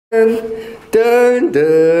Dun, dun,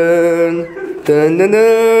 dun, dun,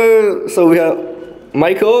 dun. So we have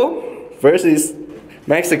Michael versus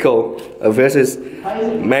Mexico versus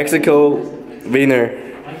Mexico winner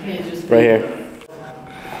right here.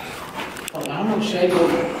 I don't know, should I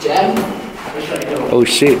go jab or should I go? Oh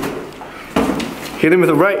shit. Hit him with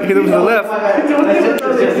the right, hit him with the left.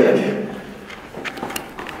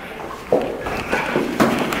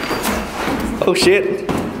 Oh shit.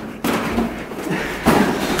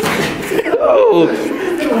 Oh.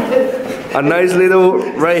 A nice little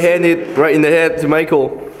right-handed right in the head to Michael.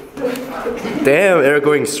 Damn, Eric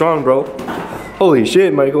going strong, bro. Holy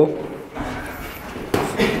shit, Michael.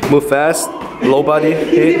 Move fast, low body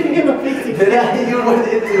hit.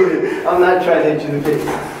 I'm not trying to hit you in the face.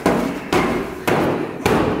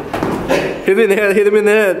 Hit him in the head, hit him in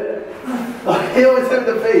the head. Oh, he always hit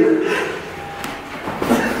the face.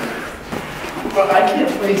 Bro, I can't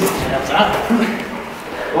play these jabs out.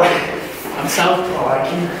 What? I'm southpaw, I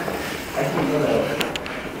can't go that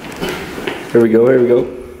way. Here we go, here we go.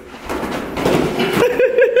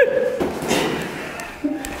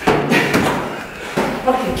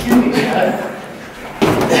 Fucking kill me, Chad.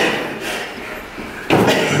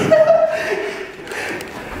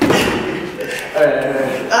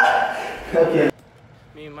 Okay.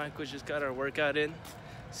 Me and Michael just got our workout in.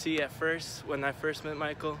 See, at first, when I first met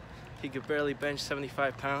Michael, he could barely bench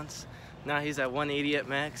 75 pounds. Now he's at 180 at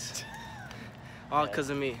max. All because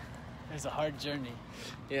of me. It's a hard journey.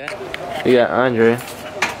 Yeah. You got Andre.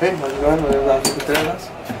 Hey, how's it going?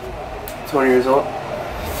 20 years old.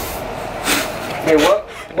 Hey,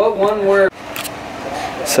 what one word?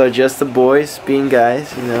 So just the boys being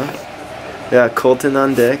guys, you know. We got Colton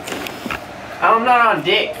on deck. I'm not on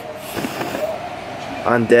dick.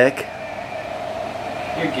 On deck.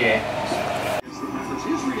 You're gay.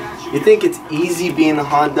 You think it's easy being a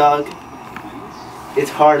hot dog?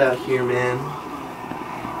 It's hard out here, man.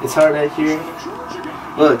 It's hard out here.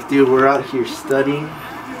 Look, dude, we're out here studying.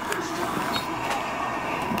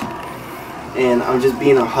 And I'm just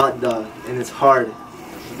being a hot dog, and it's hard.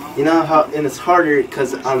 You know how, and it's harder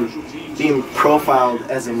because I'm being profiled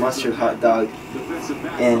as a mustard hot dog.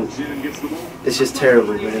 And it's just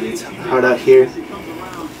terrible, man. It's hard out here.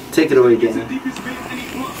 Take it away, Dan.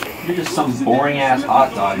 You're just some boring ass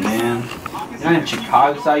hot dog, man. You're not in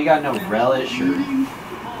Chicago style, you got no relish or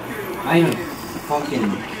not even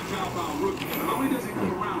fucking.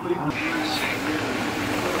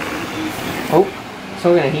 Oh,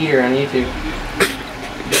 still gonna heater on YouTube.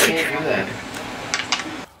 You can't do that.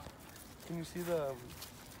 Can you see the...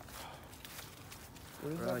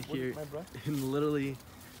 We're out here in literally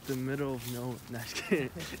the middle of no, just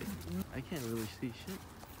kidding. I can't really see shit.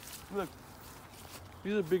 Look,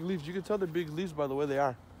 these are big leaves. You can tell they're big leaves by the way they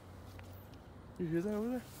are. You hear that over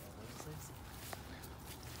there?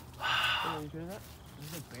 Oh, you hear that?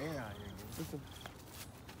 There's a bear out here, dude. Listen.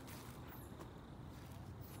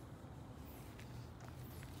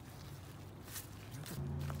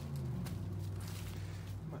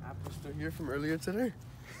 My apple's still here from earlier today.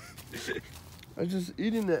 I was just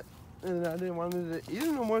eating it, and I didn't want to eat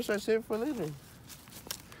it no more, so I saved it for later.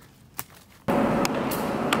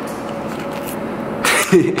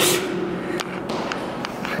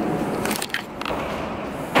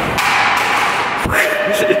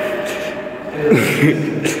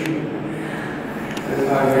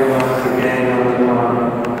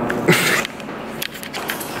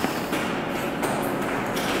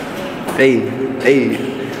 Hey, hey,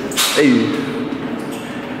 hey.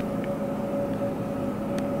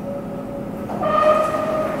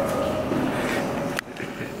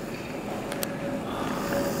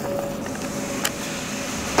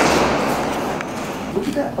 Look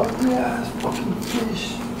at that ugly ass fucking fish.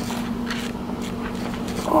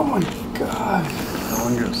 Oh my god. No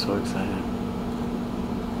wonder I'm so excited.